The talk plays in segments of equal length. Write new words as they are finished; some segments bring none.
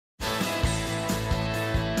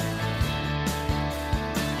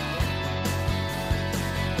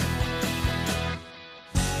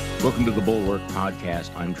Welcome to the Bulwark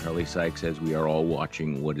podcast. I'm Charlie Sykes. As we are all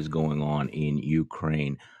watching what is going on in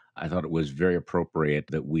Ukraine, I thought it was very appropriate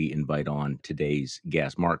that we invite on today's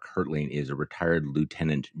guest. Mark Hertling is a retired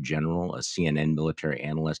lieutenant general, a CNN military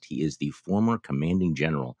analyst. He is the former commanding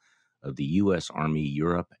general of the U.S. Army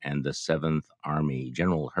Europe and the 7th Army.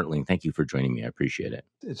 General Hertling, thank you for joining me. I appreciate it.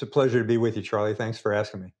 It's a pleasure to be with you, Charlie. Thanks for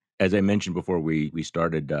asking me. As I mentioned before we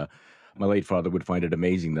started, my late father would find it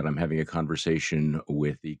amazing that I'm having a conversation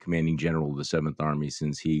with the commanding general of the 7th Army,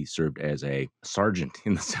 since he served as a sergeant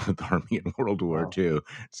in the 7th Army in World War Wow. II.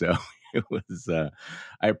 So it was,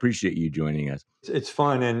 I appreciate you joining us. It's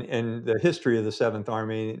fun. And the history of the 7th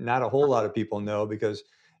Army, not a whole lot of people know because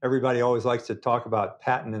everybody always likes to talk about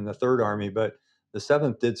Patton and the 3rd Army, but the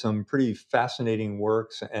 7th did some pretty fascinating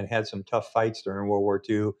works and had some tough fights during World War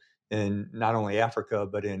II in not only Africa,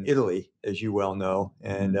 but in Italy, as you well know.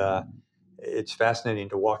 And it's fascinating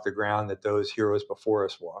to walk the ground that those heroes before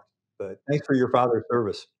us walked. But thanks for your father's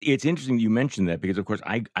service. It's interesting you mentioned that because, of course,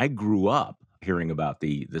 I grew up hearing about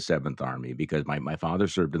the 7th Army because my father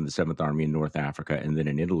served in the 7th Army in North Africa and then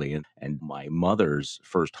in Italy. And my mother's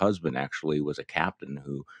first husband actually was a captain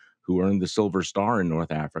who earned the Silver Star in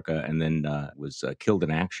North Africa and then was killed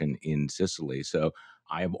in action in Sicily. So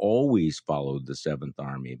I have always followed the 7th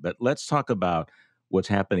Army. But let's talk about what's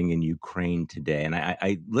happening in Ukraine today.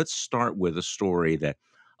 And let's start with a story that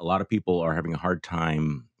a lot of people are having a hard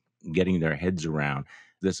time getting their heads around.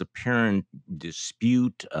 This apparent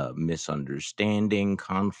dispute, misunderstanding,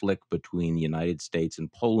 conflict between the United States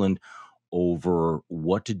and Poland over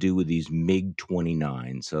what to do with these MiG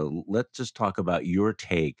 29. So let's just talk about your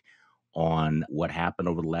take on what happened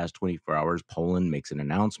over the last 24 hours. Poland makes an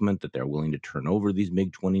announcement that they're willing to turn over these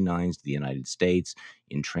MiG 29s to the United States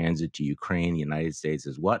in transit to Ukraine. The United States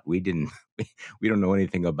says, what? We didn't, we don't know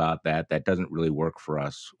anything about that. That doesn't really work for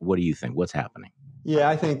us. What do you think? What's happening? Yeah,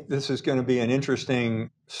 I think this is going to be an interesting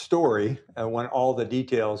story when all the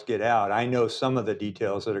details get out. I know some of the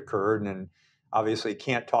details that occurred and obviously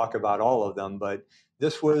can't talk about all of them, but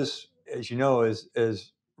this was, as you know,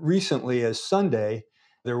 as recently as Sunday,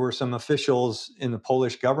 there were some officials in the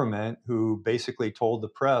Polish government who basically told the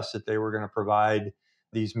press that they were going to provide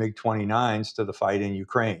these MiG 29s to the fight in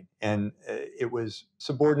Ukraine. And it was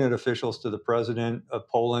subordinate officials to the president of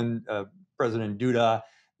Poland, President Duda,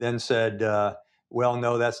 then said, well,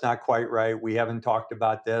 no, that's not quite right. We haven't talked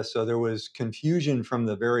about this. So there was confusion from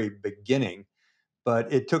the very beginning,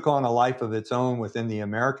 but it took on a life of its own within the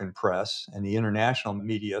American press and the international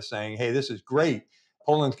media saying, hey, this is great.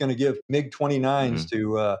 Poland's going to give MiG 29s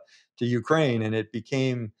to Ukraine. And it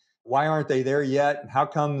became, why aren't they there yet? And how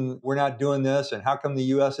come we're not doing this? And how come the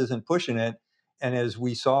U.S. isn't pushing it? And as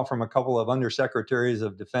we saw from a couple of undersecretaries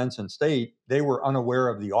of defense and state, they were unaware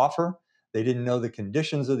of the offer. They didn't know the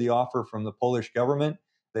conditions of the offer from the Polish government.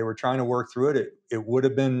 They were trying to work through it. It would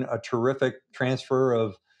have been a terrific transfer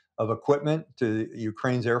of equipment to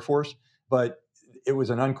Ukraine's Air Force, but it was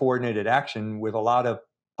an uncoordinated action with a lot of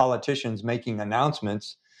politicians making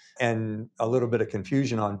announcements and a little bit of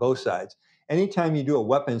confusion on both sides. Anytime you do a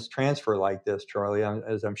weapons transfer like this, Charlie,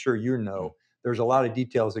 as I'm sure you know, there's a lot of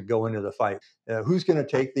details that go into the fight. Who's going to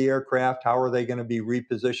take the aircraft? How are they going to be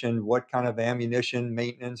repositioned? What kind of ammunition,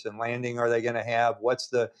 maintenance, and landing are they going to have? What's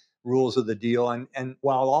the rules of the deal? And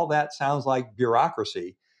while all that sounds like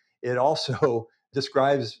bureaucracy, it also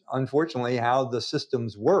describes, unfortunately, how the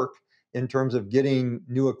systems work in terms of getting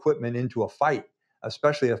new equipment into a fight,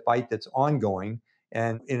 especially a fight that's ongoing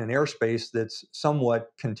and in an airspace that's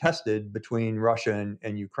somewhat contested between Russia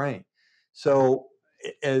and Ukraine. So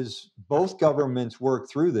as both governments work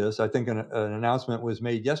through this, I think an announcement was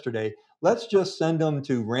made yesterday. Let's just send them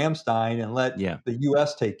to Ramstein and let Yeah. the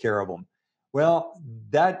U.S. take care of them. Well,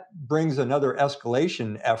 that brings another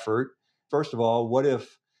escalation effort. First of all, what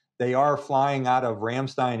if they are flying out of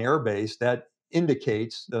Ramstein Air Base? That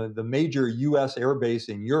indicates the major U.S. air base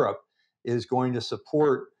in Europe is going to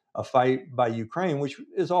support a fight by Ukraine, which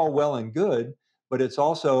is all well and good, but it's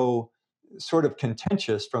also sort of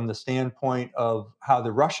contentious from the standpoint of how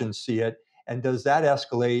the Russians see it. And does that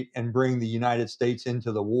escalate and bring the United States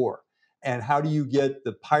into the war? And how do you get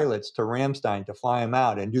the pilots to Ramstein to fly them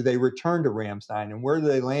out? And do they return to Ramstein? And where do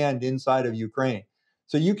they land inside of Ukraine?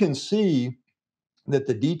 So you can see that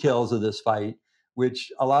the details of this fight,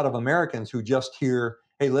 which a lot of Americans who just hear,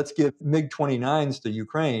 hey, let's give MiG 29s to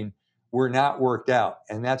Ukraine, were not worked out.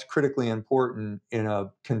 And that's critically important in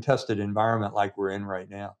a contested environment like we're in right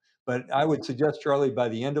now. But I would suggest, Charlie, by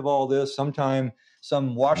the end of all this, sometime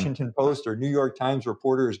some Washington Post or New York Times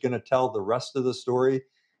reporter is going to tell the rest of the story.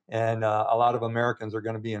 And a lot of Americans are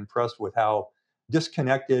going to be impressed with how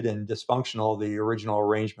disconnected and dysfunctional the original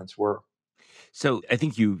arrangements were. So I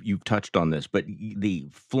think you've touched on this, but the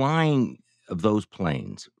flying of those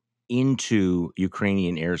planes into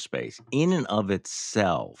Ukrainian airspace in and of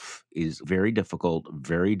itself is very difficult,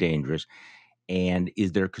 very dangerous. And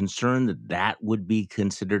is there concern that that would be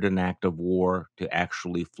considered an act of war to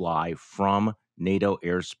actually fly from NATO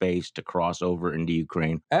airspace to cross over into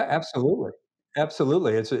Ukraine? Absolutely,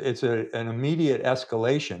 absolutely. An immediate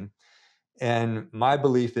escalation. And my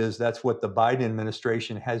belief is that's what the Biden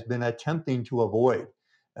administration has been attempting to avoid,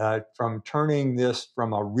 from turning this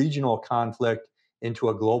from a regional conflict into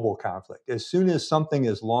a global conflict. As soon as something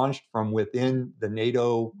is launched from within the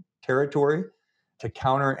NATO territory to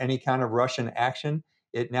counter any kind of Russian action,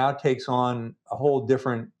 it now takes on a whole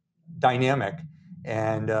different dynamic.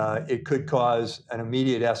 And it could cause an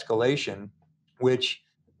immediate escalation, which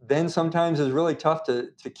then sometimes is really tough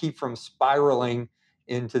to keep from spiraling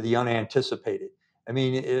into the unanticipated. I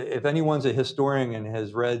mean, if anyone's a historian and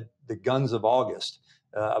has read The Guns of August,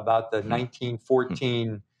 about the Mhm.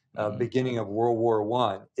 1914 Mhm. beginning of World War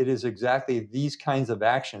I, it is exactly these kinds of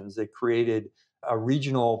actions that created a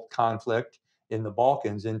regional conflict in the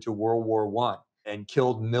Balkans into World War I and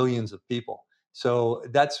killed millions of people. So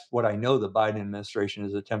that's what I know the Biden administration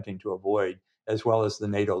is attempting to avoid, as well as the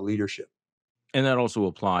NATO leadership. And that also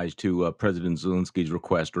applies to President Zelensky's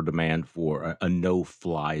request or demand for a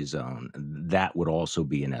no-fly zone. That would also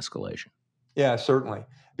be an escalation. Yeah, certainly.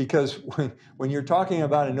 Because when you're talking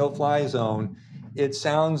about a no-fly zone, it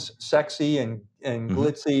sounds sexy and Mhm.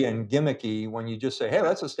 glitzy and gimmicky when you just say, "Hey,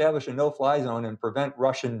 let's establish a no-fly zone and prevent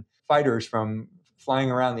Russian fighters from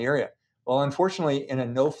flying around the area." Well, unfortunately, in a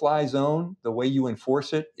no-fly zone, the way you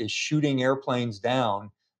enforce it is shooting airplanes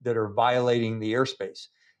down that are violating the airspace.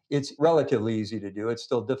 It's relatively easy to do. It's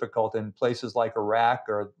still difficult in places like Iraq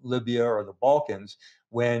or Libya or the Balkans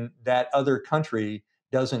when that other country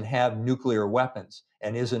doesn't have nuclear weapons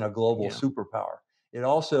and isn't a global Yeah. superpower. It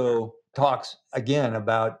also talks again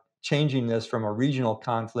about changing this from a regional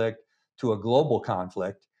conflict to a global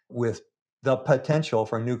conflict with the potential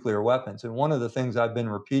for nuclear weapons. And one of the things I've been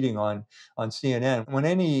repeating on CNN, when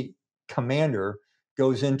any commander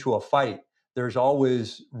goes into a fight, there's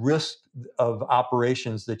always risk of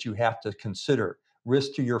operations that you have to consider,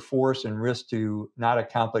 risk to your force and risk to not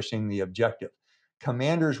accomplishing the objective.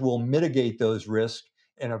 Commanders will mitigate those risks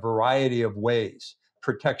in a variety of ways: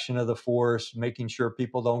 protection of the force, making sure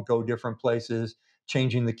people don't go different places,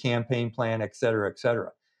 changing the campaign plan, et cetera, et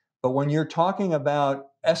cetera. But when you're talking about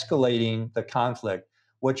escalating the conflict,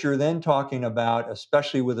 what you're then talking about,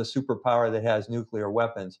 especially with a superpower that has nuclear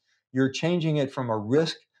weapons, you're changing it from a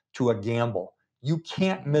risk to a gamble. You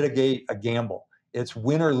can't Mhm. mitigate a gamble. It's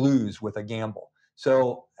win or lose with a gamble.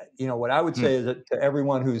 So, what I would Hmm. say is that to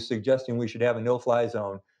everyone who's suggesting we should have a no fly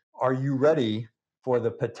zone, are you ready for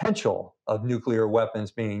the potential of nuclear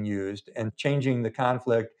weapons being used and changing the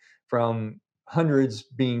conflict from hundreds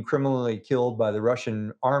being criminally killed by the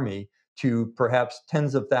Russian army to perhaps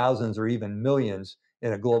tens of thousands or even millions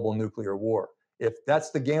in a global nuclear war? If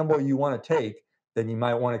that's the gamble you want to take, then you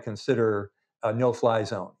might want to consider a no fly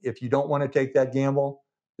zone. If you don't want to take that gamble,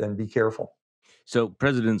 then be careful. So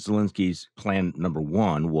President Zelensky's plan number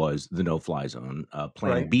one was the no-fly zone.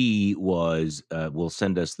 Plan Right. B was we'll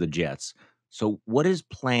send us the jets. So what is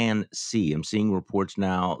Plan C? I'm seeing reports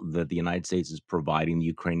now that the United States is providing the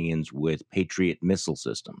Ukrainians with Patriot missile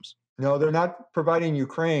systems. No, they're not providing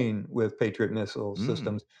Ukraine with Patriot missile Mm,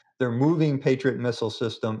 systems. They're moving Patriot missile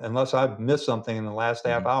system, unless I've missed something in the last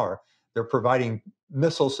half mhm. hour, they're providing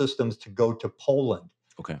missile systems to go to Poland,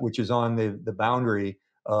 Okay. which is on the boundary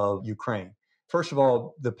of Ukraine. First of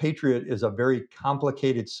all, the Patriot is a very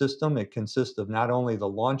complicated system. It consists of not only the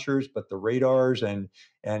launchers, but the radars, and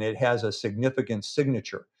it has a significant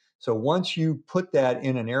signature. So once you put that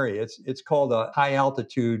in an area, it's called a high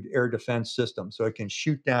altitude air defense system. So it can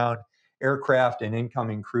shoot down aircraft and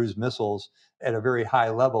incoming cruise missiles at a very high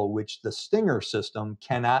level, which the Stinger system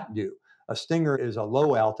cannot do. A Stinger is a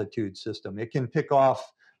low altitude system. It can pick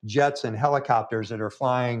off jets and helicopters that are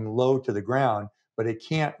flying low to the ground, but it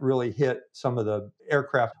can't really hit some of the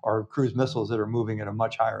aircraft or cruise missiles that are moving at a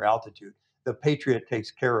much higher altitude. The Patriot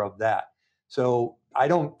takes care of that. So I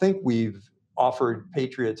don't think we've offered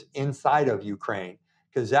Patriots inside of Ukraine,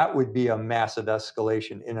 because that would be a massive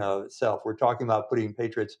escalation in of itself. We're talking about putting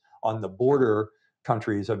Patriots on the border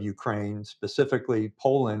countries of Ukraine, specifically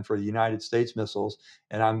Poland for the United States missiles.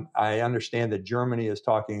 And I understand that Germany is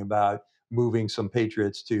talking about moving some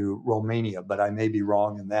Patriots to Romania, but I may be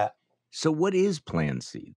wrong in that. So what is Plan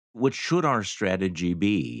C? What should our strategy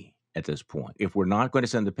be? at this point? If we're not going to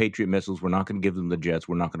send the Patriot missiles, we're not going to give them the jets,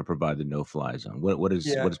 we're not going to provide the no-fly zone. Yeah, What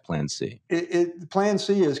is Plan C? Plan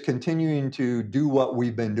C is continuing to do what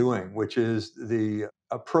we've been doing, which is the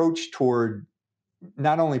approach toward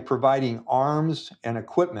not only providing arms and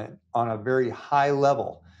equipment on a very high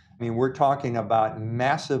level. I mean, we're talking about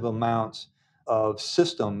massive amounts of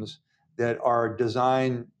systems that are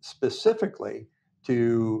designed specifically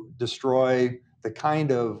to destroy the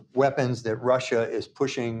kind of weapons that Russia is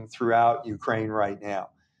pushing throughout Ukraine right now.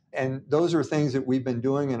 And those are things that we've been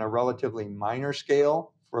doing in a relatively minor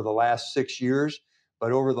scale for the last 6 years.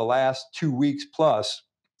 But over the last 2 weeks plus,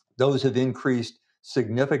 those have increased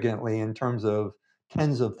significantly in terms of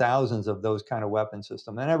tens of thousands of those kind of weapon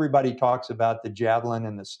systems. And everybody talks about the Javelin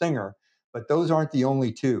and the Stinger, but those aren't the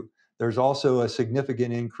only two. There's also a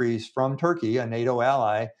significant increase from Turkey, a NATO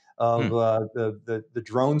ally, Hmm. of the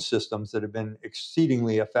drone systems that have been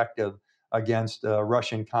exceedingly effective against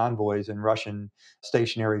Russian convoys and Russian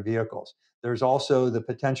stationary vehicles. There's also the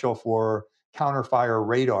potential for counterfire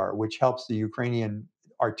radar, which helps the Ukrainian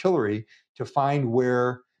artillery to find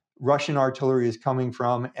where Russian artillery is coming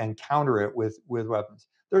from and counter it with weapons.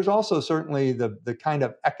 There's also certainly the kind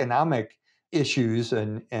of economic issues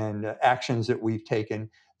and actions that we've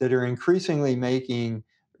taken that are increasingly making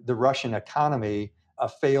the Russian economy a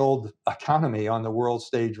failed economy on the world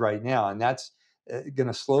stage right now. And that's going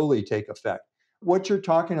to slowly take effect. What you're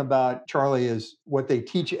talking about, Charlie, is what they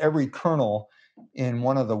teach every colonel in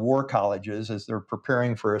one of the war colleges as they're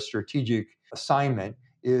preparing for a strategic assignment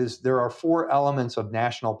is there are four elements of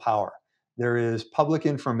national power. There is public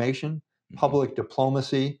information, Mhm. public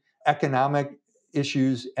diplomacy, economic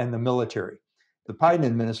issues, and the military. The Biden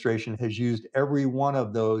administration has used every one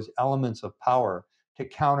of those elements of power to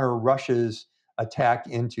counter Russia's attack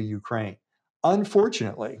into Ukraine.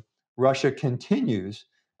 Unfortunately, Russia continues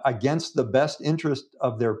against the best interest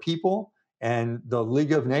of their people and the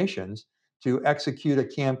League of Nations to execute a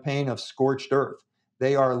campaign of scorched earth.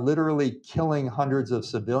 They are literally killing hundreds of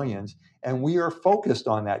civilians, and we are focused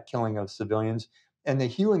on that killing of civilians. And the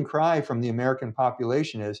hue and cry from the American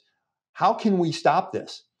population is how can we stop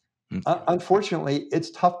this? Okay. Unfortunately, it's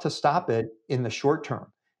tough to stop it in the short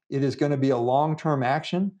term. It is going to be a long term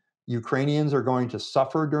action. Ukrainians are going to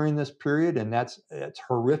suffer during this period, and it's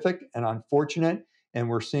horrific and unfortunate. And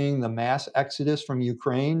we're seeing the mass exodus from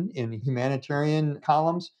Ukraine in humanitarian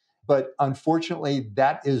columns. But unfortunately,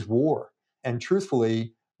 that is war. And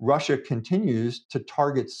truthfully, Russia continues to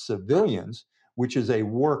target civilians, which is a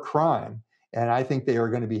war crime. And I think they are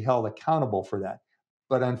going to be held accountable for that.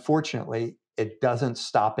 But unfortunately, it doesn't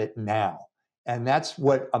stop it now. And that's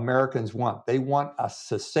what Americans want. They want a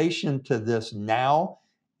cessation to this now.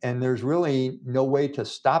 And there's really no way to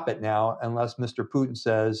stop it now unless Mr. Putin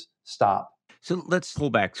says stop. So let's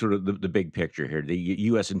pull back sort of the big picture here. The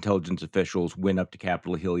U.S. intelligence officials went up to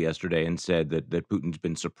Capitol Hill yesterday and said that Putin's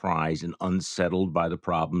been surprised and unsettled by the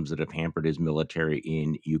problems that have hampered his military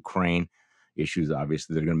in Ukraine. Issues,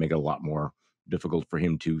 obviously, that are going to make it a lot more difficult for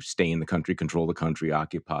him to stay in the country, control the country,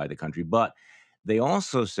 occupy the country. But they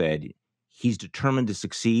also said he's determined to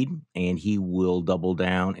succeed and he will double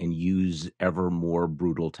down and use ever more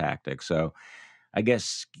brutal tactics. So I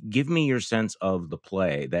guess give me your sense of the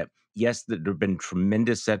play that yes, that there have been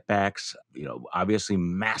tremendous setbacks, obviously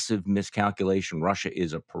massive miscalculation. Russia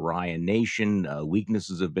is a pariah nation.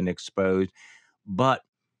 Weaknesses have been exposed, but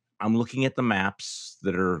I'm looking at the maps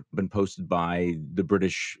that are been posted by the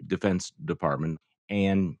British Defense Department,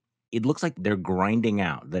 and it looks like they're grinding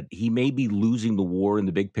out that he may be losing the war in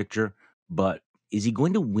the big picture, but is he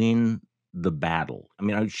going to win the battle? I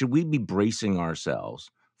mean, should we be bracing ourselves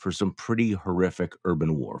for some pretty horrific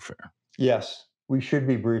urban warfare? Yes, we should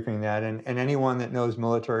be briefing that. And anyone that knows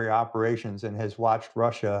military operations and has watched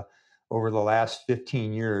Russia over the last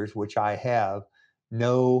 15 years, which I have,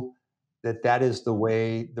 know that that is the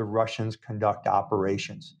way the Russians conduct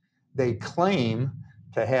operations. They claim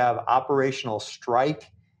to have operational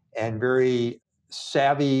strike and very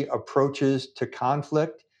savvy approaches to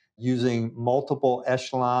conflict using multiple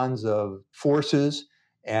echelons of forces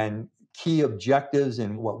and key objectives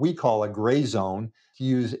in what we call a gray zone to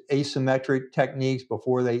use asymmetric techniques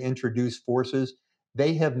before they introduce forces.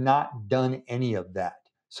 They have not done any of that.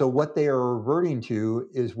 So, what they are reverting to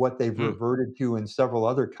is what they've Hmm. reverted to in several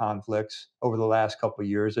other conflicts over the last couple of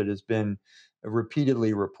years that has been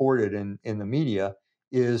repeatedly reported in the media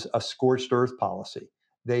is a scorched earth policy.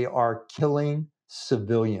 They are killing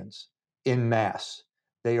civilians in mass.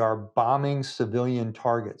 They are bombing civilian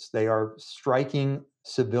targets. They are striking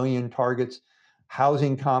civilian targets,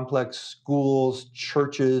 housing complex, schools,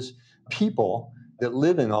 churches, people that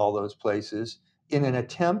live in all those places in an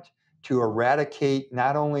attempt to eradicate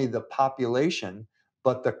not only the population,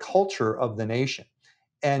 but the culture of the nation.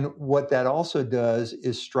 And what that also does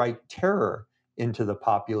is strike terror into the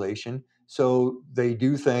population. So they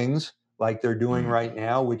do things like they're doing Mm, right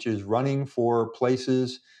now, which is running for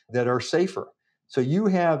places that are safer. So you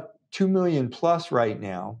have 2 million plus right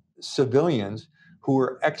now civilians who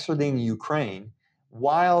are exiting Ukraine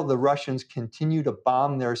while the Russians continue to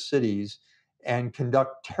bomb their cities and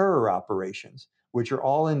conduct terror operations, which are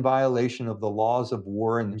all in violation of the laws of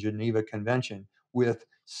war and the Geneva Convention, with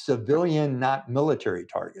civilian, not military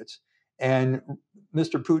targets. And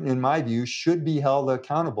Mr. Putin, in my view, should be held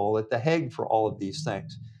accountable at The Hague for all of these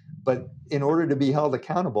things. But in order to be held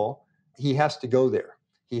accountable, he has to go there.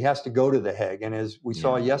 He has to go to The Hague. And as we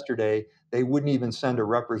saw yeah. yesterday, they wouldn't even send a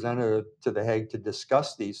representative to The Hague to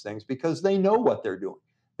discuss these things because they know what they're doing.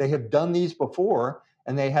 They have done these before,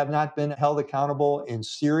 and they have not been held accountable in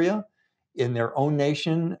Syria, in their own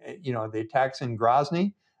nation, the attacks in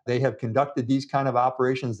Grozny. They have conducted these kind of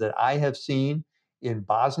operations that I have seen in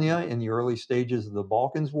Bosnia in the early stages of the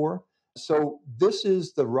Balkans War. So this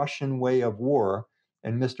is the Russian way of war,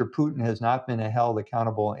 and Mr. Putin has not been held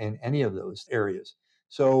accountable in any of those areas.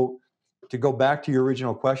 So to go back to your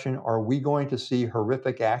original question, are we going to see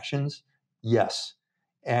horrific actions? Yes.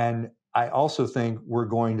 And I also think we're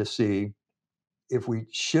going to see, if we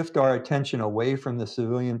shift our attention away from the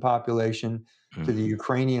civilian population to the Mhm.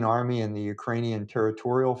 Ukrainian army and the Ukrainian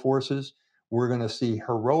territorial forces, we're going to see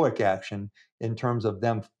heroic action in terms of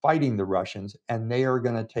them fighting the Russians. And they are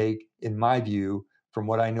going to take, in my view, from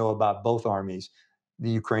what I know about both armies, the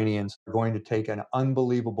Ukrainians are going to take an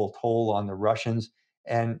unbelievable toll on the Russians.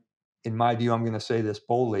 And in my view, I'm going to say this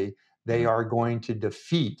boldly, they Mm. are going to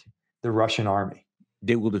defeat the Russian army.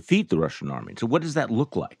 They will defeat the Russian army. So what does that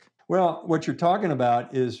look like? Well, what you're talking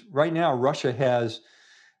about is right now, Russia has,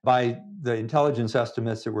 by the intelligence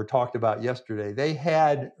estimates that were talked about yesterday, they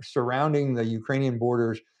had surrounding the Ukrainian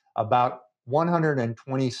borders about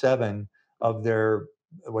 127 of their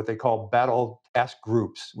what they call battle task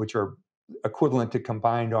groups, which are equivalent to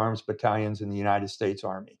combined arms battalions in the United States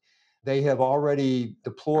Army. They have already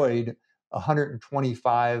deployed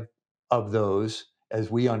 125 of those, as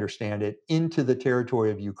we understand it, into the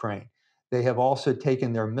territory of Ukraine. They have also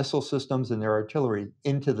taken their missile systems and their artillery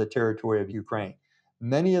into the territory of Ukraine.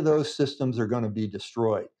 Many of those systems are going to be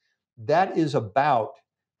destroyed. That is about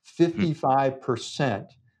Hmm. 55%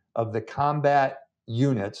 of the combat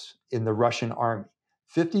units in the Russian army.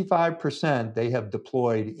 55% they have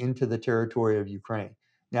deployed into the territory of Ukraine.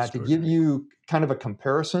 Now, to give Extraordinary. you kind of a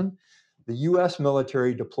comparison, the US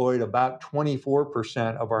military deployed about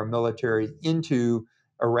 24% of our military into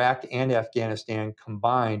Iraq and Afghanistan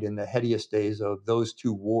combined in the headiest days of those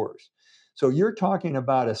two wars. So you're talking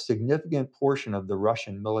about a significant portion of the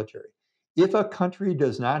Russian military. If a country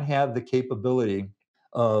does not have the capability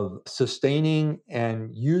of sustaining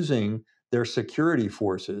and using their security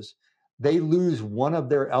forces, they lose one of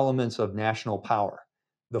their elements of national power,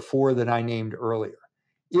 the four that I named earlier.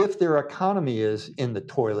 If their economy is in the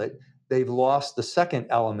toilet, they've lost the second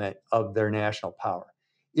element of their national power.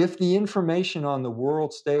 If the information on the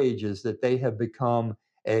world stage is that they have become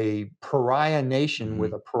a pariah nation Hmm.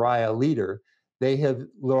 with a pariah leader, they have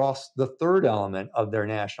lost the third element of their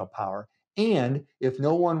national power. And if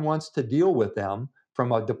no one wants to deal with them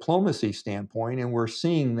from a diplomacy standpoint, and we're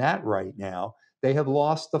seeing that right now, they have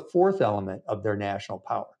lost the fourth element of their national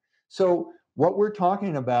power. So, what we're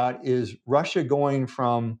talking about is Russia going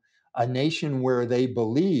from a nation where they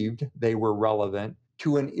believed they were relevant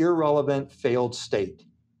to an irrelevant, failed state.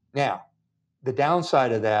 Now, the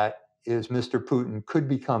downside of that is Mr. Putin could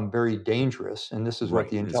become very dangerous. And this is what Right.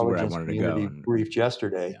 the This is where I intelligence wanted to go. community And briefed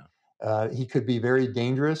yesterday. yeah. He could be very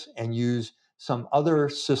dangerous and use some other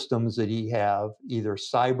systems that he have, either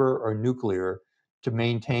cyber or nuclear, to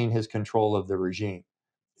maintain his control of the regime.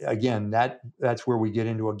 Again, that's where we get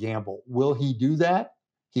into a gamble. Will he do that?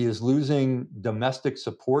 He is losing domestic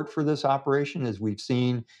support for this operation, as we've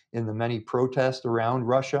seen in the many protests around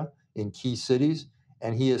Russia in key cities,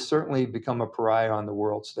 and he has certainly become a pariah on the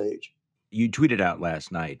world stage. You tweeted out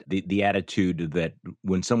last night the attitude that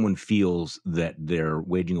when someone feels that they're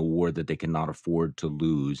waging a war that they cannot afford to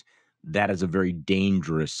lose, that is a very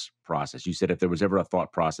dangerous process. You said if there was ever a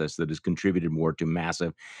thought process that has contributed more to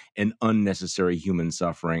massive and unnecessary human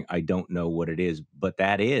suffering, I don't know what it is, but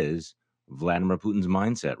that is Vladimir Putin's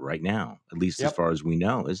mindset right now, at least as Yep. far as we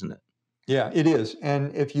know, isn't it? Yeah, it is.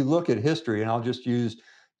 And if you look at history, and I'll just use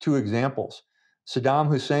two examples, Saddam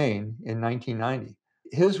Hussein in 1990,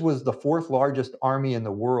 his was the fourth largest army in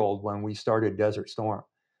the world when we started Desert Storm.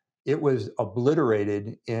 It was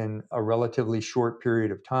obliterated in a relatively short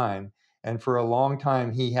period of time. And for a long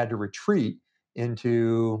time, he had to retreat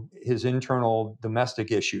into his internal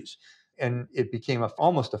domestic issues. And it became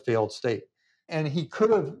almost a failed state. And he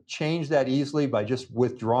could have changed that easily by just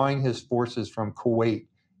withdrawing his forces from Kuwait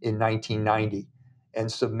in 1990 and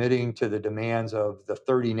submitting to the demands of the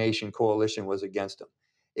 30-nation coalition was against him.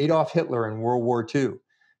 Adolf Hitler in World War II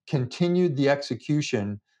continued the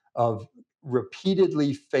execution of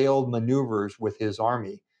repeatedly failed maneuvers with his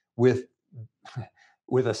army, with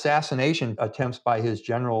with assassination attempts by his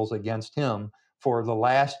generals against him for the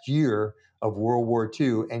last year of World War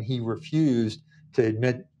II, and he refused to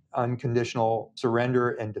admit unconditional surrender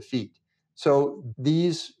and defeat. So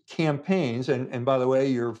these campaigns, and by the way,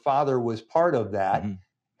 your father was part of that. Hmm.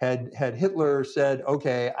 Had Hitler said,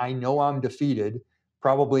 "Okay, I know I'm defeated,"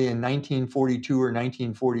 probably in 1942 or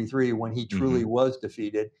 1943, when he truly Hmm. was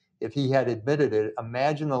defeated, if he had admitted it,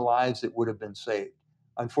 imagine the lives that would have been saved.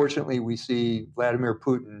 Unfortunately, we see Vladimir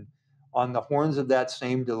Putin on the horns of that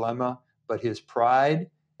same dilemma, but his pride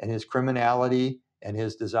and his criminality and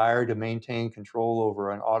his desire to maintain control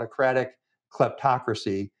over an autocratic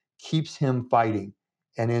kleptocracy keeps him fighting.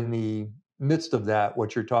 And in the midst of that,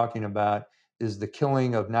 what you're talking about is the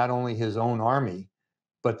killing of not only his own army,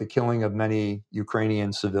 but the killing of many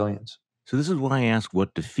Ukrainian civilians. So this is why I ask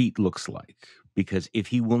what defeat looks like, because if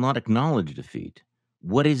he will not acknowledge defeat,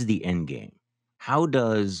 what is the end game? How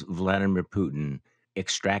does Vladimir Putin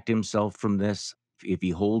extract himself from this? If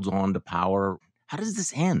he holds on to power, how does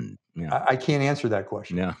this end? Yeah. I can't answer that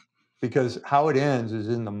question Yeah. because how it ends is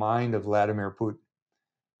in the mind of Vladimir Putin.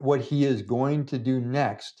 What he is going to do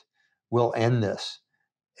next will end this.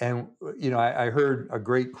 And I heard a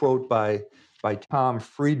great quote by Tom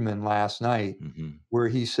Friedman last night, Hmm. where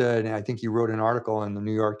he said, and I think he wrote an article in the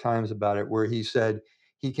New York Times about it, where he said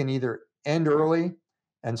he can either end early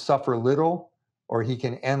and suffer little, or he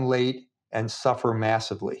can end late and suffer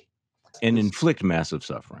massively. And This, inflict massive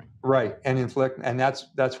suffering. right, and inflict, and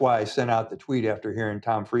that's why I sent out the tweet after hearing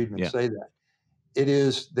Tom Friedman Yeah. say that. It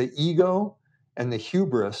is the ego and the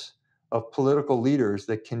hubris of political leaders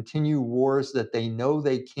that continue wars that they know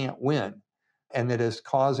they can't win, and that is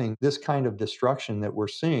causing this kind of destruction that we're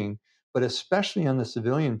seeing, but especially on the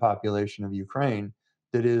civilian population of Ukraine,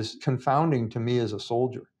 that is confounding to me as a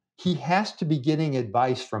soldier. He has to be getting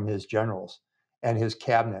advice from his generals and his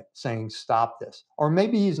cabinet saying, stop this. Or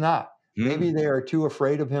maybe he's not. Maybe Mm. they are too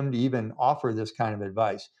afraid of him to even offer this kind of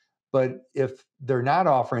advice. But if they're not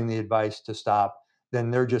offering the advice to stop,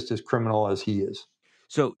 then they're just as criminal as he is.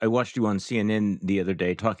 So I watched you on CNN the other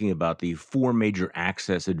day talking about the four major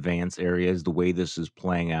access advance areas, the way this is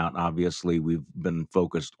playing out. Obviously, we've been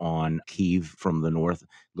focused on Kyiv from the north.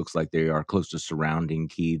 Looks like they are close to surrounding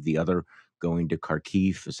Kyiv. The other going to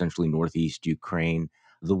Kharkiv, essentially northeast Ukraine.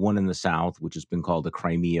 The one in the south, which has been called the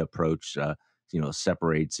Crimea approach,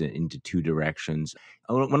 separates it into two directions.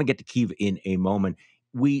 I want to get to Kyiv in a moment.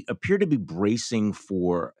 We appear to be bracing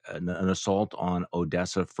for an assault on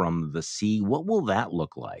Odessa from the sea. What will that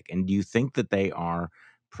look like? And do you think that they are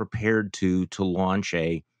prepared to launch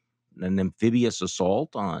an amphibious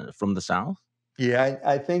assault on from the south? Yeah,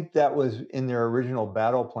 I think that was in their original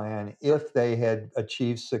battle plan if they had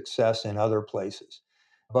achieved success in other places.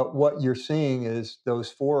 But what you're seeing is those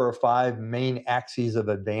four or five main axes of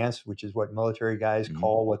advance, which is what military guys Hmm.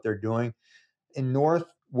 call what they're doing. In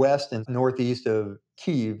northwest and northeast of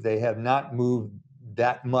Kyiv, they have not moved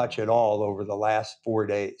that much at all over the last 4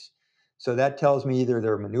 days. So that tells me either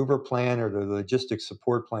their maneuver plan or their logistics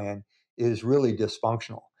support plan is really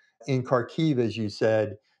dysfunctional. In Kharkiv, as you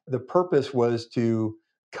said, the purpose was to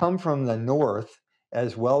come from the north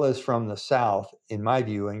as well as from the south, in my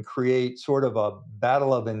view, and create sort of a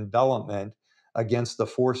battle of envelopment against the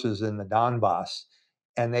forces in the Donbass.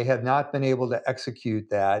 And they have not been able to execute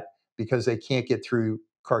that because they can't get through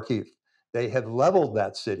Kharkiv. They have leveled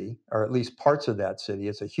that city, or at least parts of that city.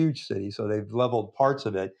 It's a huge city, so they've leveled parts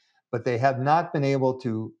of it, but they have not been able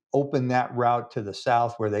to open that route to the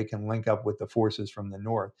south where they can link up with the forces from the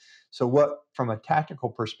north. So, what, from a tactical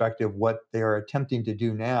perspective, what they are attempting to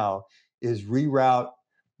do now is reroute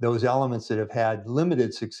those elements that have had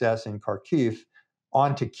limited success in Kharkiv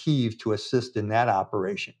onto Kyiv to assist in that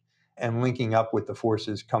operation and linking up with the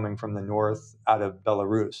forces coming from the north out of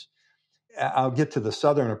Belarus. I'll get to the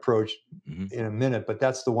southern approach Hmm. in a minute, but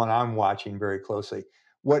that's the one I'm watching very closely.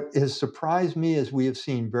 What has surprised me is we have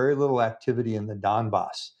seen very little activity in the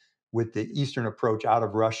Donbass with the eastern approach out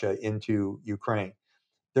of Russia into Ukraine.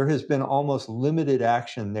 There has been almost limited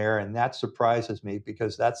action there, and that surprises me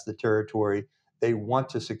because that's the territory they want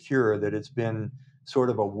to secure, that it's been sort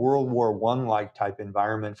of a World War I like type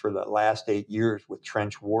environment for the last 8 years with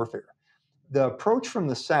trench warfare. The approach from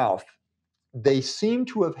the south They seem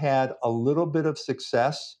to have had a little bit of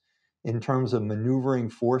success in terms of maneuvering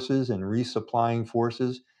forces and resupplying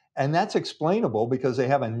forces. And that's explainable because they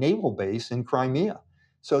have a naval base in Crimea.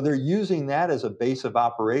 So they're using that as a base of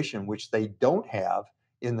operation, which they don't have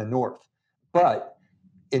in the north. But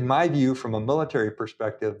in my view, from a military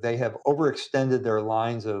perspective, they have overextended their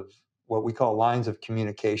lines of what we call lines of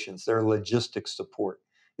communications, their logistics support.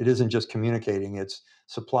 It isn't just communicating, it's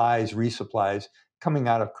supplies, resupplies coming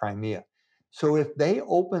out of Crimea. So if they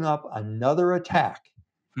open up another attack,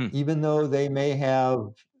 Hmm. even though they may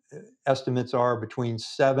have estimates are between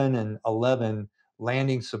 7 and 11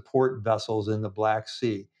 landing support vessels in the Black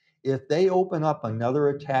Sea, if they open up another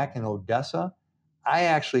attack in Odessa, I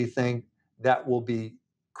actually think that will be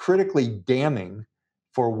critically damning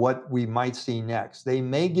for what we might see next. They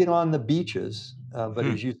may get on the beaches, but Hmm.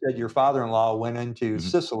 as you said, your father in law went into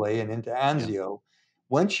Hmm. Sicily and into Yeah. Anzio.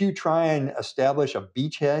 Once you try and establish a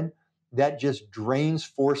beachhead, that just drains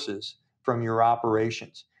forces from your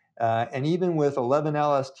operations. And even with 11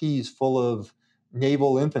 LSTs full of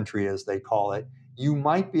naval infantry, as they call it, you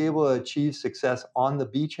might be able to achieve success on the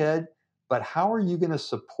beachhead, but how are you going to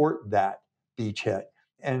support that beachhead?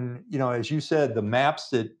 And as you said, the maps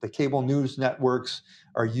that the cable news networks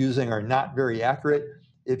are using are not very accurate.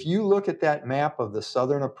 If you look at that map of the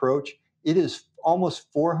southern approach, it is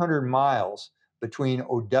almost 400 miles between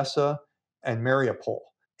Odessa and Mariupol.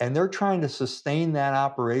 And they're trying to sustain that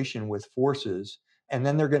operation with forces, and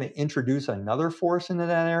then they're going to introduce another force into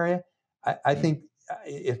that area. I Hmm. think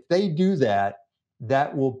if they do that,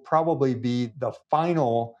 that will probably be the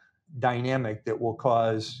final dynamic that will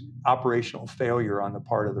cause operational failure on the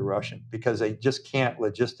part of the Russian because they just can't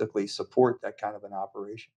logistically support that kind of an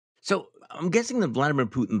operation. So I'm guessing that Vladimir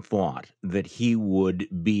Putin thought that he would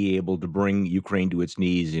be able to bring Ukraine to its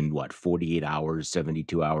knees in what, 48 hours,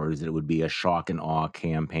 72 hours, that it would be a shock and awe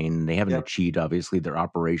campaign. They haven't Yep. achieved, obviously, their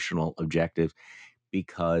operational objectives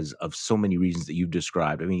because of so many reasons that you've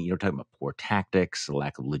described. I mean, you're talking about poor tactics,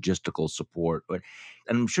 lack of logistical support, and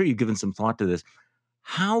I'm sure you've given some thought to this.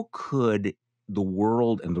 How could the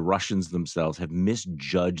world and the Russians themselves have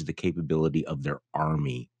misjudged the capability of their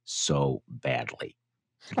army so badly?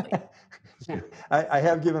 I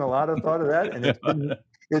have given a lot of thought to that, and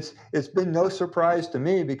it's been no surprise to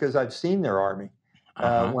me because I've seen their army.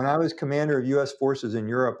 Uh-huh. When I was commander of U.S. forces in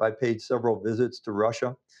Europe, I paid several visits to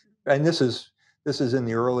Russia, and this is in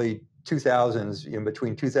the early 2000s,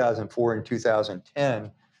 between 2004 and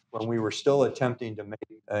 2010, when we were still attempting to make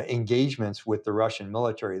engagements with the Russian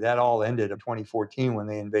military. That all ended in 2014 when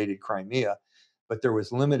they invaded Crimea, but there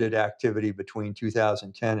was limited activity between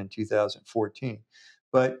 2010 and 2014.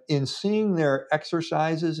 But in seeing their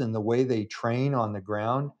exercises and the way they train on the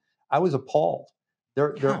ground, I was appalled.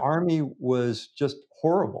 Their Huh. army was just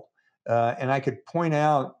horrible. And I could point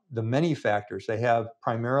out the many factors. They have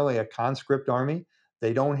primarily a conscript army.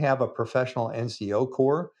 They don't have a professional NCO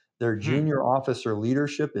corps. Their Hmm. junior officer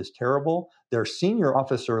leadership is terrible. Their senior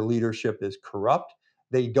officer leadership is corrupt.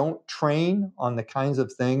 They don't train on the kinds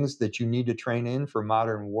of things that you need to train in for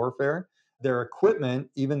modern warfare. Their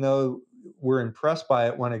equipment, even though we're impressed by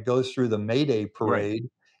it when it goes through the May Day Right. parade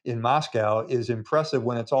in Moscow, is impressive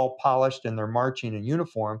when it's all polished and they're marching in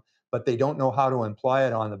uniform, but they don't know how to apply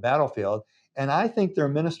it on the battlefield. And I think their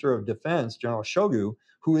Minister of Defense, General Shogu,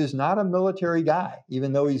 who is not a military guy,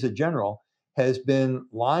 even though he's a general, has been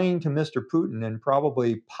lying to Mr. Putin and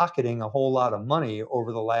probably pocketing a whole lot of money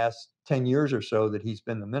over the last 10 years or so that he's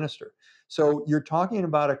been the minister. So you're talking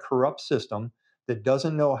about a corrupt system that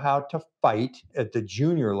doesn't know how to fight at the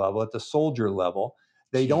junior level, at the soldier level.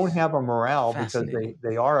 They don't Jeez. have a morale because Fascinating.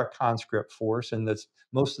 they are a conscript force, and that's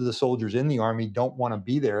most of the soldiers in the army don't want to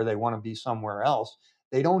be there. They want to be somewhere else.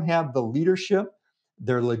 They don't have the leadership.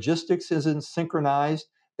 Their logistics isn't synchronized.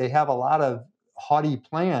 They have a lot of haughty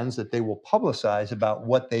plans that they will publicize about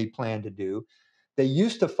what they plan to do. They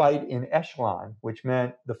used to fight in echelon, which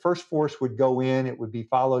meant the first force would go in, it would be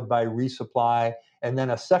followed by resupply, and then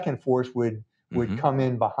a second force would Mhm. come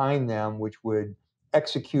in behind them, which would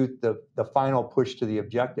execute the final push to the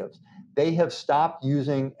objectives. They have stopped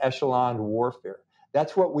using echelon warfare.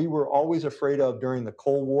 That's what we were always afraid of during the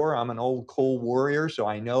Cold War. I'm an old Cold Warrior, so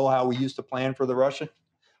I know how we used to plan for the Russians,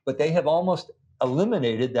 but they have almost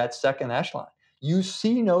eliminated that second echelon. You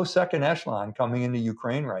see no second echelon coming into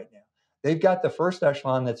Ukraine right now. They've got the first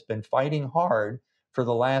echelon that's been fighting hard for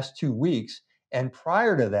the last 2 weeks. And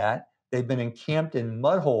prior to that, they've been encamped in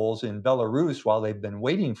mud holes in Belarus while they've been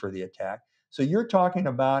waiting for the attack. So you're talking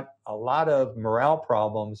about a lot of morale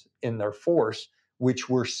problems in their force, which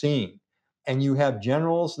we're seeing. And you have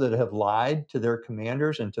generals that have lied to their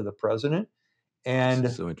commanders and to the president. And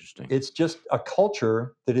So interesting. it's just a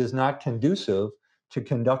culture that is not conducive to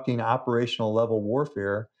conducting operational level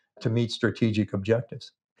warfare to meet strategic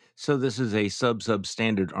objectives. So this is a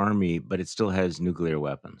substandard army, but it still has nuclear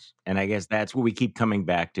weapons, and I guess that's what we keep coming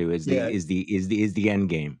back to is Yeah, the end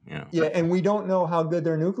game. yeah, and we don't know how good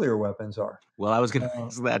their nuclear weapons are. Well, I was going to Uh,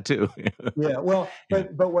 ask that too. yeah, well, Yeah.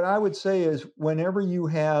 but what I would say is whenever you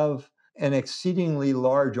have an exceedingly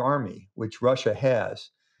large army, which Russia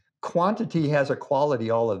has, quantity has a quality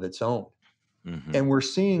all of its own. Hmm. And we're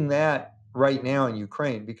seeing that right now in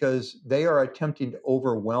Ukraine because they are attempting to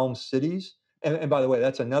overwhelm cities. And by the way,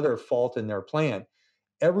 that's another fault in their plan.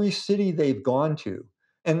 Every city they've gone to,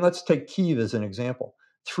 and let's take Kyiv as an example.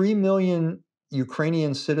 3 million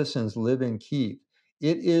Ukrainian citizens live in Kyiv.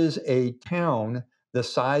 It is a town the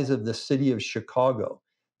size of the city of Chicago.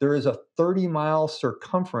 There is a 30-mile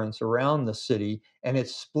circumference around the city, and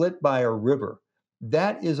it's split by a river.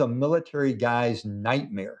 That is a military guy's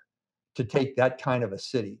nightmare to take that kind of a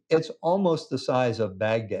city. It's almost the size of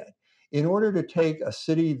Baghdad. In order to take a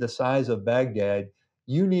city the size of Baghdad,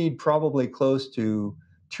 you need probably close to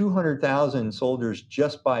 200,000 soldiers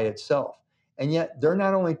just by itself. And yet they're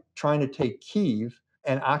not only trying to take Kyiv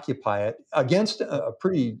and occupy it against a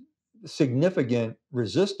pretty significant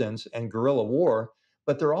resistance and guerrilla war,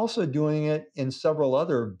 but they're also doing it in several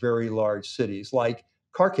other very large cities like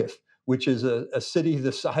Kharkiv, which is a city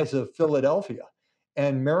the size of Philadelphia,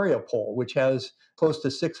 and Mariupol, which has close to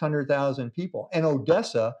 600,000 people, and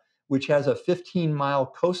Odessa, which has a 15-mile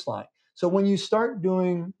coastline. So when you start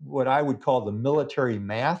doing what I would call the military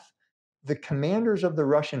math, the commanders of the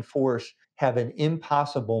Russian force have an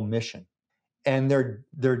impossible mission. And their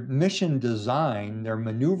mission design, their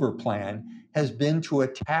maneuver plan has been to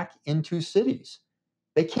attack into cities.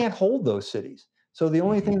 They can't hold those cities. So the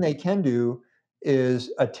only Hmm. thing they can do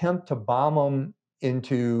is attempt to bomb them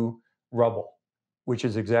into rubble, which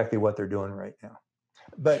is exactly what they're doing right now.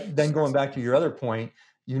 But then going back to your other point,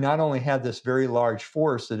 you not only have this very large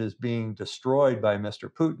force that is being destroyed by Mr.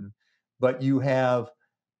 Putin, but you have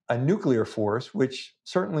a nuclear force, which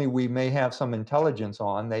certainly we may have some intelligence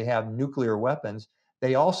on. They have nuclear weapons.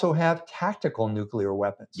 They also have tactical nuclear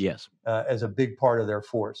weapons Yes. as a big part of their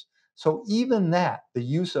force. So even that, the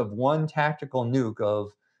use of one tactical nuke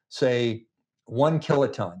of, say, 1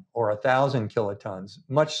 kiloton or 1,000 kilotons,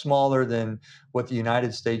 much smaller than what the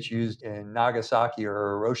United States used in Nagasaki or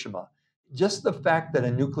Hiroshima. Just the fact that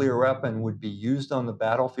a nuclear weapon would be used on the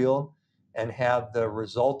battlefield and have the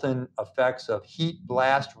resultant effects of heat,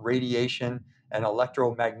 blast, radiation, and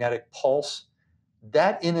electromagnetic pulse,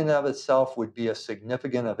 that in and of itself would be a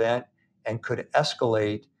significant event and could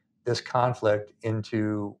escalate this conflict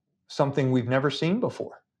into something we've never seen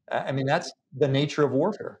before. I mean, that's the nature of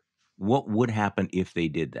warfare. What would happen if they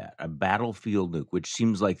did that? A battlefield nuke, which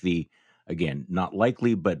seems like again, not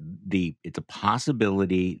likely, but it's a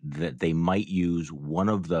possibility that they might use one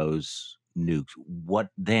of those nukes.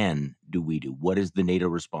 What then do we do? What is the NATO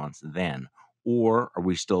response then? Or are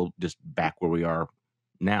we still just back where we are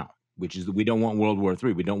now? Which is that we don't want World War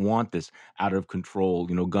III. We don't want this out of control,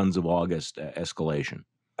 guns of August escalation.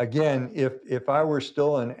 Again, if I were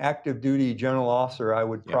still an active duty general officer, I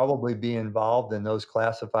would Yeah. probably be involved in those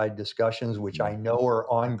classified discussions, which I Mm. know are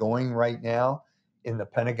ongoing right now in the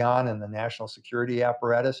Pentagon and the national security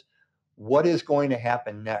apparatus. What is going to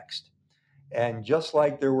happen next? And just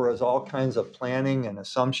like there was all kinds of planning and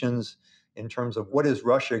assumptions in terms of what is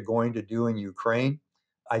Russia going to do in Ukraine,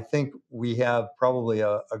 I think we have probably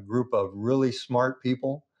a group of really smart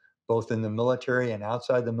people, both in the military and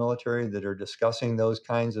outside the military, that are discussing those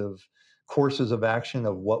kinds of courses of action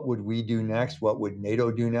of what would we do next, what would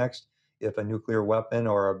NATO do next if a nuclear weapon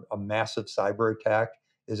or a massive cyber attack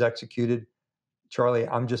is executed. Charlie,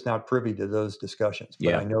 I'm just not privy to those discussions, but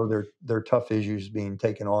Yeah. I know they're tough issues being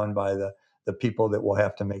taken on by the people that will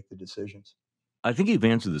have to make the decisions. I think you've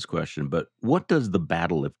answered this question, but what does the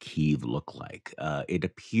Battle of Kyiv look like? It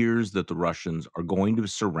appears that the Russians are going to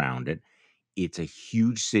surround it. It's a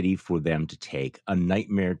huge city for them to take, a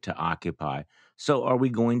nightmare to occupy. So, are we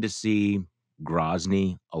going to see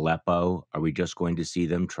Grozny, Aleppo? Are we just going to see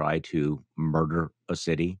them try to murder a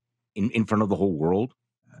city in front of the whole world?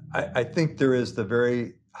 I think there is the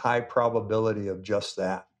very high probability of just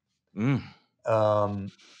that. Mm,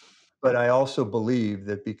 Um, but I also believe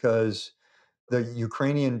that because the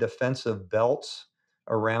Ukrainian defensive belts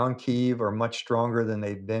around Kyiv are much stronger than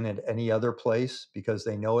they've been at any other place because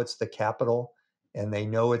they know it's the capital and they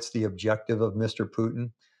know it's the objective of Mr.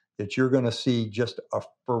 Putin, that you're going to see just a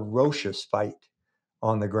ferocious fight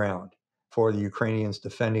on the ground for the Ukrainians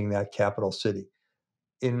defending that capital city.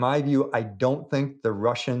 In my view, I don't think the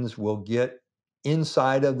Russians will get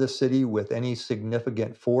inside of the city with any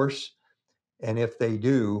significant force. And if they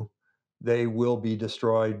do, they will be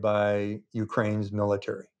destroyed by Ukraine's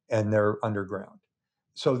military and their underground.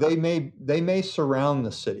 So they may surround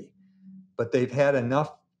the city, but they've had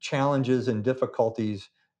enough challenges and difficulties,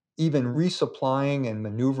 even resupplying and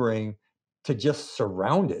maneuvering, to just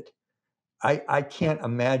surround it. I can't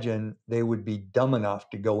imagine they would be dumb enough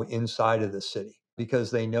to go inside of the city, because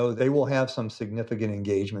they know they will have some significant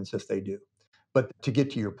engagements if they do. But to get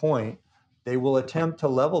to your point, they will attempt to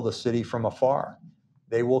level the city from afar.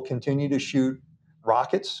 They will continue to shoot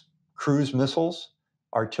rockets, cruise missiles,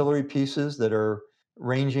 artillery pieces that are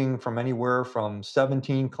ranging from anywhere from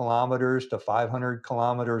 17 kilometers to 500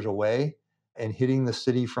 kilometers away and hitting the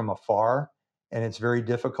city from afar. And it's very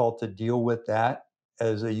difficult to deal with that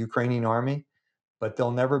as a Ukrainian army, but they'll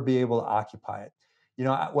never be able to occupy it.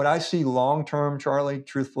 What I see long-term, Charlie,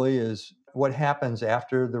 truthfully, is what happens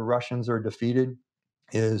after the Russians are defeated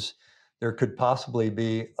is there could possibly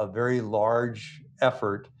be a very large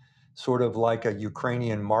effort, sort of like a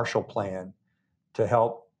Ukrainian Marshall Plan, to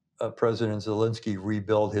help President Zelensky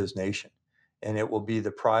rebuild his nation. And it will be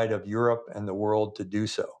the pride of Europe and the world to do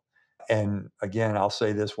so. And again, I'll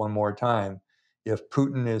say this one more time. If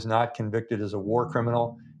Putin is not convicted as a war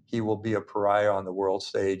criminal, he will be a pariah on the world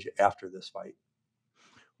stage after this fight.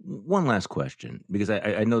 One last question, because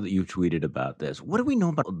I know that you've tweeted about this. What do we know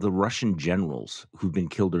about the Russian generals who've been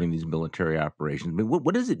killed during these military operations? I mean,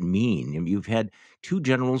 what does it mean? I mean, you've had 2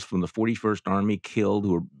 generals from the 41st Army killed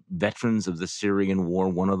who are veterans of the Syrian war.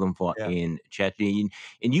 One of them fought in Chechnya.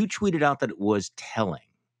 And you tweeted out that it was telling.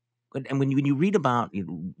 And when you read about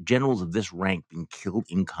generals of this rank being killed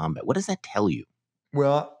in combat, what does that tell you?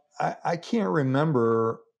 Well, I can't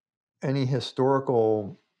remember any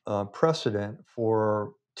historical precedent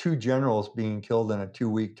for 2 generals being killed in a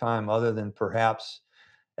 2-week time, other than perhaps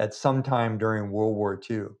at some time during World War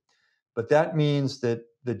II. But that means that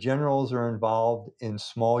the generals are involved in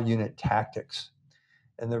small unit tactics.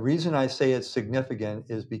 And the reason I say it's significant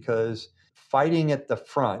is because fighting at the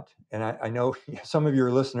front, and I know some of your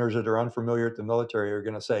listeners that are unfamiliar with the military are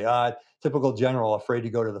going to say, typical general afraid to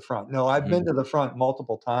go to the front. No, I've been to the front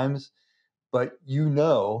multiple times, but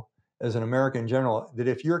as an American general, that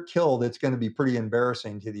if you're killed, it's going to be pretty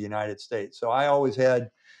embarrassing to the United States. So I always had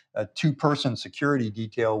a 2-person security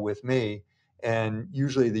detail with me, and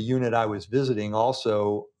usually the unit I was visiting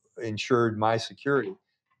also ensured my security.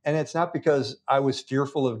 And it's not because I was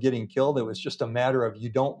fearful of getting killed. It was just a matter of you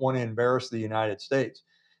don't want to embarrass the United States.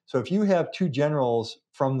 So if you have 2 generals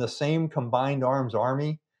from the same combined arms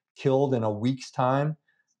army killed in a week's time,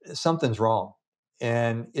 something's wrong.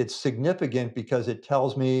 And it's significant because it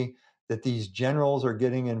tells me that these generals are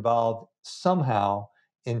getting involved somehow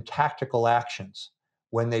in tactical actions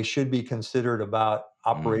when they should be considered about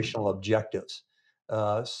operational objectives,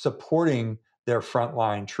 supporting their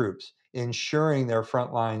frontline troops, ensuring their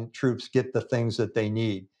frontline troops get the things that they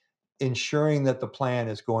need, ensuring that the plan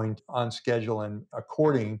is going on schedule and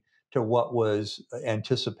according to what was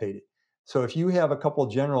anticipated. So if you have a couple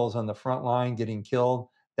of generals on the front line getting killed,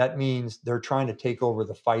 that means they're trying to take over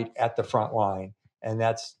the fight at the front line, and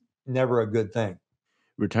that's never a good thing.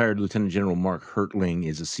 Retired Lieutenant General Mark Hertling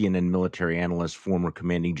is a CNN military analyst, former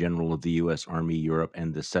commanding general of the U.S. Army Europe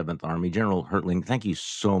and the 7th Army. General Hertling, thank you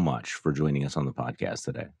so much for joining us on the podcast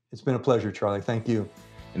today. It's been a pleasure, Charlie. Thank you.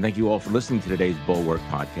 And thank you all for listening to today's Bulwark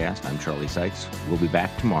podcast. I'm Charlie Sykes. We'll be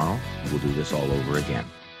back tomorrow. We'll do this all over again.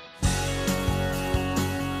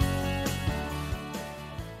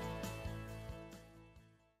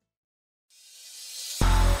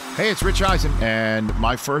 Hey, it's Rich Eisen, and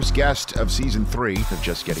my first guest of season 3 of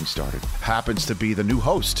Just Getting Started happens to be the new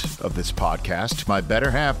host of this podcast, my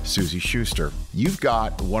better half, Susie Schuster. You've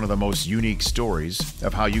got one of the most unique stories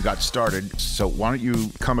of how you got started, so why don't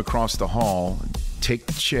you come across the hall, take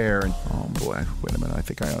the chair, and oh boy, wait a minute, I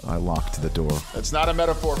think I locked the door. That's not a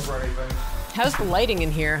metaphor for anything. How's the lighting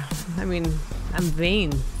in here? I mean, I'm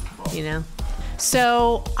vain,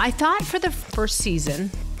 So I thought for the first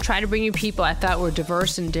season, try to bring you people I thought were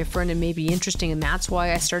diverse and different and maybe interesting, and that's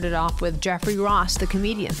why I started off with Jeffrey Ross, the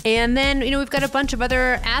comedian. And then, we've got a bunch of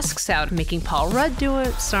other asks out, making Paul Rudd do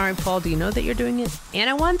it. Sorry, Paul, do you know that you're doing it? And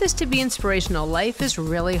I want this to be inspirational. Life is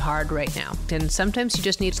really hard right now, and sometimes you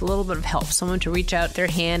just need a little bit of help, someone to reach out their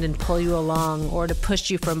hand and pull you along, or to push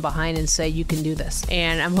you from behind and say, you can do this.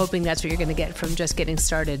 And I'm hoping that's what you're going to get from Just Getting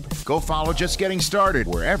Started. Go follow Just Getting Started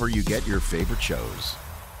wherever you get your favorite shows.